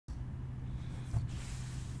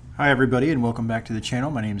Hi everybody and welcome back to the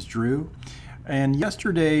channel. My name is Drew, and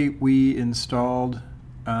yesterday we installed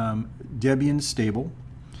Debian Stable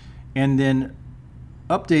and then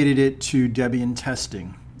updated it to Debian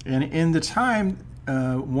Testing. And in the time,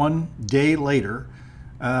 1 day later,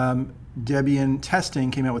 Debian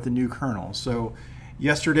Testing came out with a new kernel. So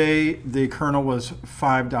yesterday the kernel was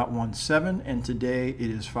 5.17 and today it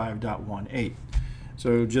is 5.18.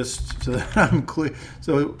 So just so that I'm clear,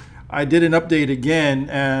 so I did an update again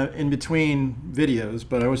in between videos,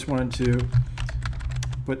 but I just wanted to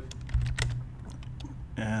put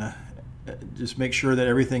just make sure that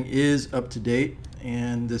everything is up to date,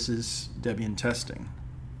 and this is Debian Testing.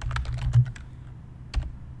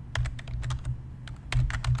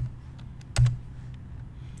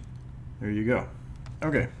 There you go.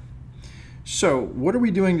 Okay, so what are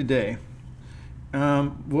we doing today?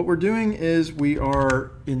 What we're doing is we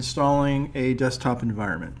are installing a desktop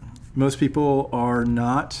environment. Most people are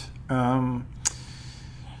not going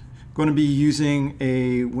to be using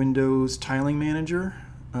a Windows tiling manager,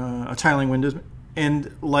 a tiling Windows,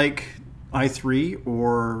 and like i3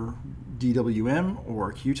 or DWM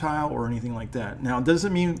or Qtile or anything like that. Now, it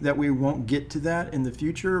doesn't mean that we won't get to that in the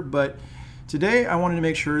future, but today I wanted to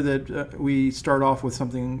make sure that we start off with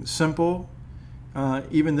something simple.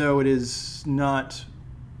 Even though it is not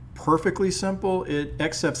perfectly simple,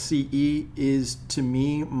 XFCE is, to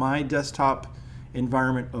me, my desktop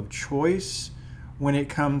environment of choice when it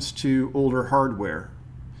comes to older hardware.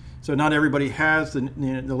 So not everybody has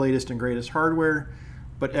the latest and greatest hardware,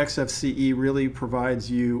 but XFCE really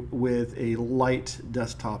provides you with a light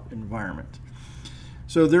desktop environment.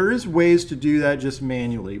 So there is ways to do that just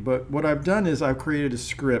manually, but what I've done is I've created a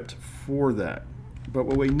script for that. But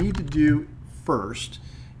what we need to do first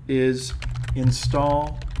is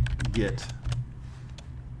install git.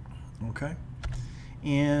 Okay,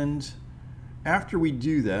 and after we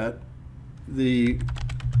do that, let me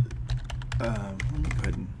go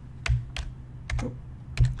ahead and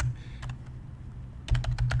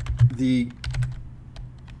the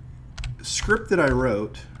script that I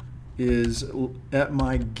wrote is at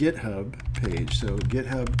my GitHub page. So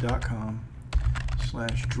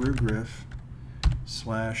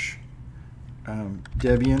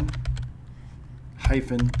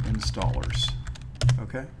github.com/drewgriff/Debian-installers.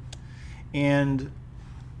 Okay, and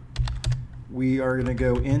we are going to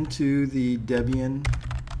go into the Debian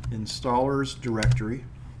installers directory,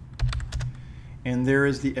 and there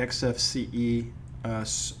is the XFCE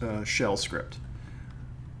shell script.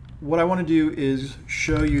 What I want to do is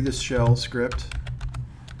show you this shell script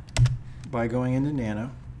by going into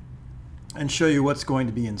Nano and show you what's going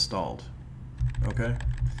to be installed. Okay,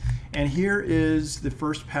 and here is the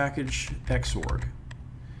first package, Xorg.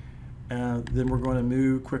 Then we're going to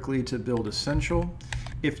move quickly to Build Essential.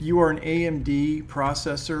 If you are an AMD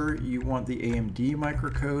processor, you want the AMD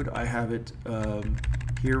microcode, I have it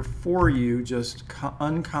here for you. Just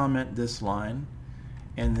uncomment this line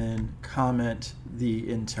and then comment the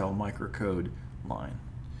Intel microcode line.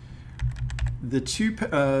 The two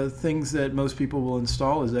things that most people will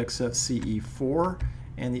install is XFCE4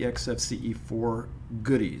 and the XFCE4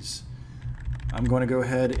 goodies. I'm going to go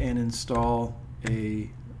ahead and install a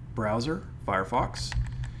browser, Firefox.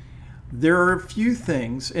 There are a few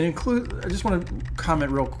things, and I just want to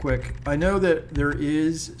comment real quick. I know that there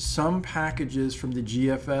is some packages from the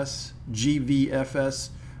GVFS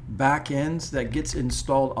backends that gets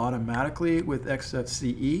installed automatically with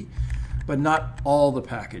XFCE, but not all the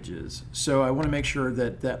packages. So I want to make sure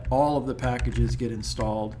that all of the packages get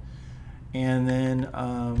installed. And then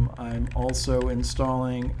I'm also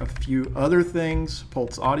installing a few other things.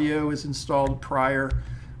 Pulse Audio is installed prior,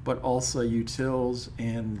 but also utils,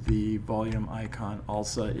 and the volume icon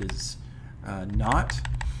also is not.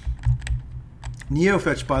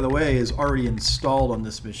 NeoFetch, by the way, is already installed on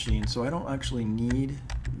this machine, so I don't actually need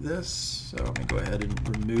this. So let me go ahead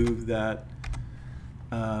and remove that,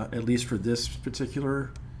 at least for this particular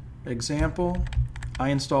example. I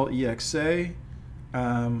install EXA.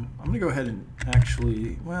 I'm going to go ahead and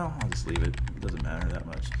actually, well, I'll just leave it. It doesn't matter that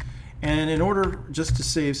much. And in order just to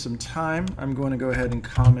save some time, I'm going to go ahead and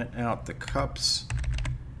comment out the cups.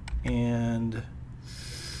 And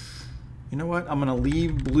you know what? I'm going to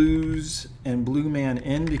leave Blues and Blueman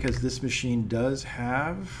in because this machine does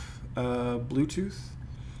have Bluetooth.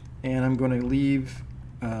 And I'm going to leave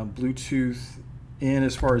Bluetooth in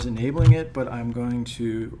as far as enabling it, but I'm going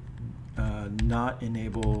to not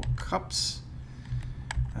enable cups.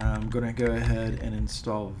 I'm going to go ahead and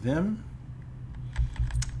install Vim.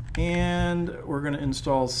 And we're going to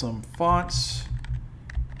install some fonts.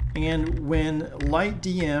 And when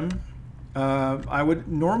LightDM I would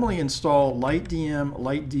normally install LightDM,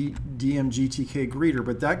 GTK Greeter,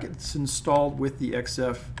 but that gets installed with the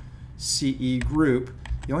XFCE group.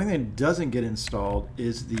 The only thing that doesn't get installed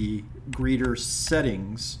is the Greeter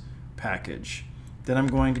settings package. Then I'm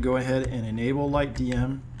going to go ahead and enable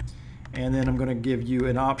LightDM, and then I'm going to give you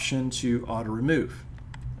an option to auto remove.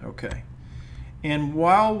 Okay. And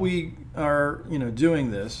while we are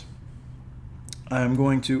doing this, I'm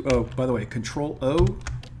going to, oh, by the way, Control O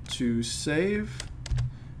to save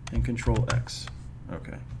and Control X.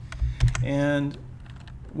 Okay. And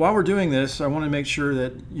while we're doing this, I want to make sure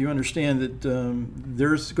that you understand that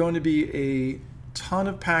there's going to be a ton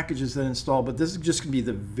of packages that install, but this is just going to be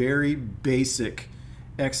the very basic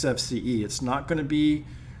XFCE. It's not going to be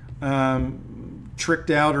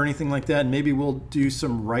tricked out or anything like that. And maybe we'll do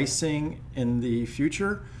some ricing in the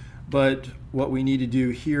future, but what we need to do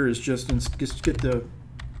here is just get the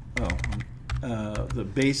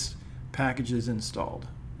base packages installed.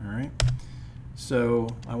 All right. So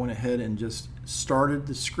I went ahead and just started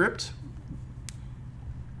the script.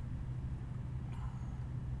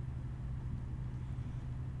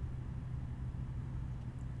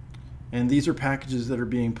 And these are packages that are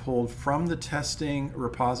being pulled from the testing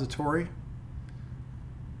repository.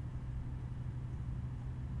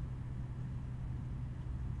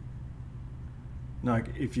 Now,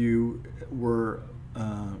 if you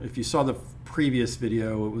saw the previous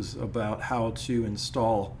video, it was about how to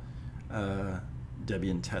install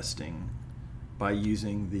Debian Testing by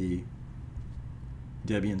using the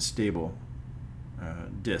Debian stable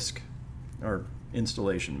disk or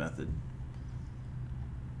installation method.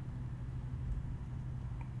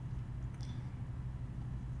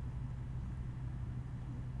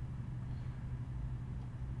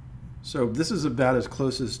 So this is about as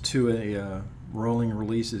close as to a rolling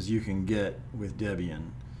release as you can get with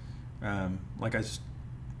Debian. Like I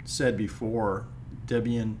said before,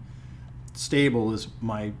 Debian stable is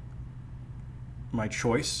my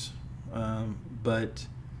choice, but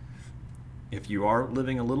if you are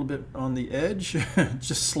living a little bit on the edge,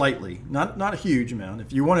 just slightly, not a huge amount.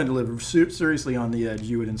 If you wanted to live seriously on the edge,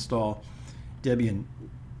 you would install Debian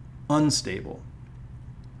unstable.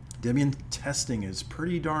 Debian testing is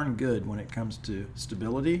pretty darn good when it comes to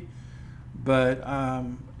stability, but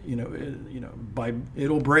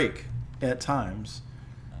it'll break at times.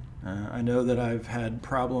 I know that I've had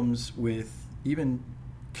problems with even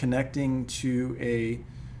connecting to a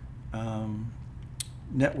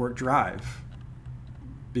network drive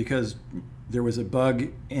because there was a bug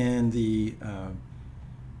in the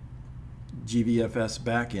GVFS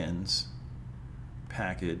backends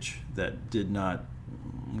package that did not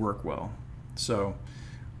work well. So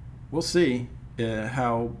we'll see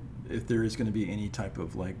if there is going to be any type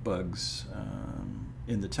of bugs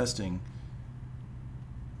in the testing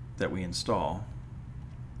that we install.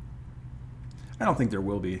 I don't think there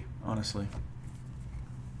will be, honestly.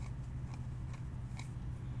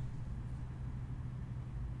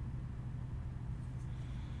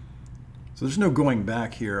 So there's no going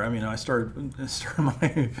back here. I mean, I started this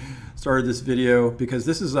video because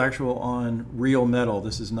this is actual on real metal.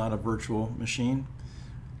 This is not a virtual machine.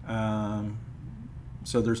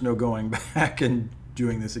 So there's no going back and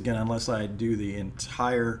doing this again unless I do the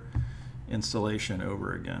entire installation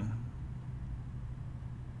over again.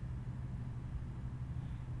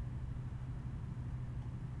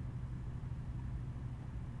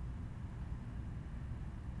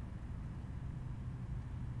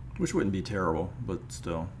 Which wouldn't be terrible, but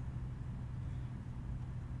still.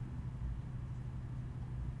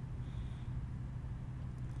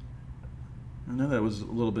 I know that was a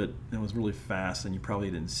little bit, it was really fast and you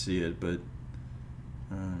probably didn't see it, but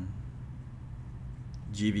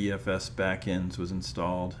GVFS backends was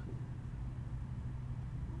installed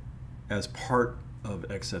as part of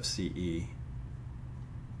XFCE.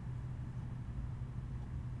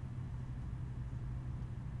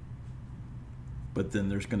 But then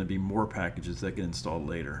there's going to be more packages that get installed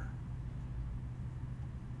later.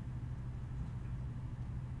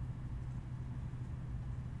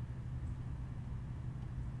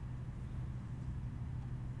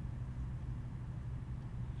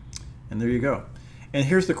 And there you go. And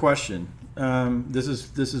here's the question. This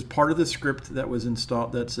is part of the script that was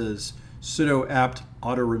installed that says sudo apt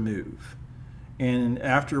auto remove. And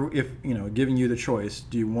after, if giving you the choice,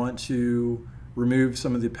 do you want to remove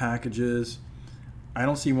some of the packages? I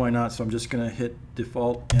don't see why not, so I'm just going to hit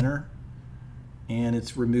default enter, and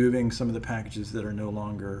it's removing some of the packages that are no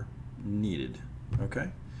longer needed. Okay,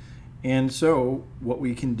 and so what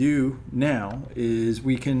we can do now is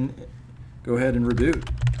we can go ahead and reboot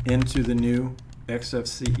into the new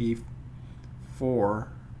XFCE 4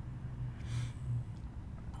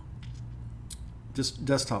 just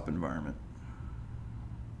desktop environment.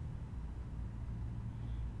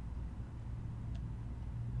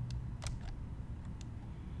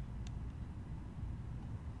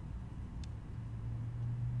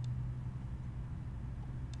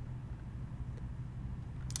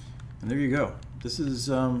 And there you go. This is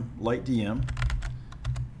Light DM,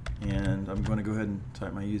 and I'm going to go ahead and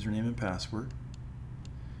type my username and password.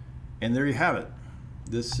 And there you have it.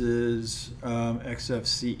 This is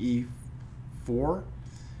XFCE 4.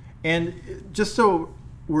 And just so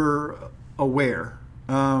we're aware,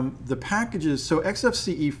 the packages, so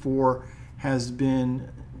XFCE 4 has been,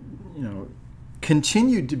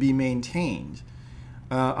 continued to be maintained.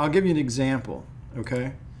 I'll give you an example,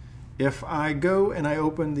 okay? If I go and I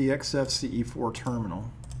open the XFCE 4 terminal,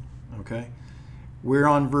 okay, we're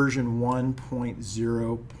on version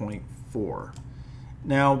 1.0.4.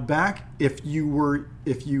 Now, back if you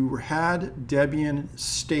had Debian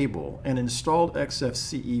stable and installed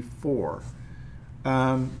XFCE 4,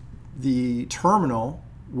 the terminal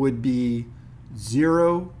would be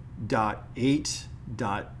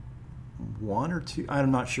 0.8.1 or 2.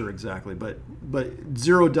 I'm not sure exactly, but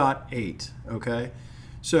 0.8. Okay.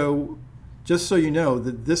 So just so you know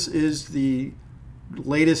that this is the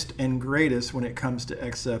latest and greatest when it comes to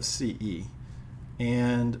XFCE.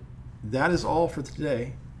 And that is all for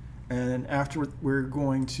today. And after, we're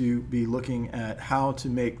going to be looking at how to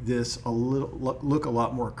make this look a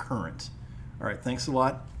lot more current. All right, thanks a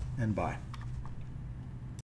lot, and bye.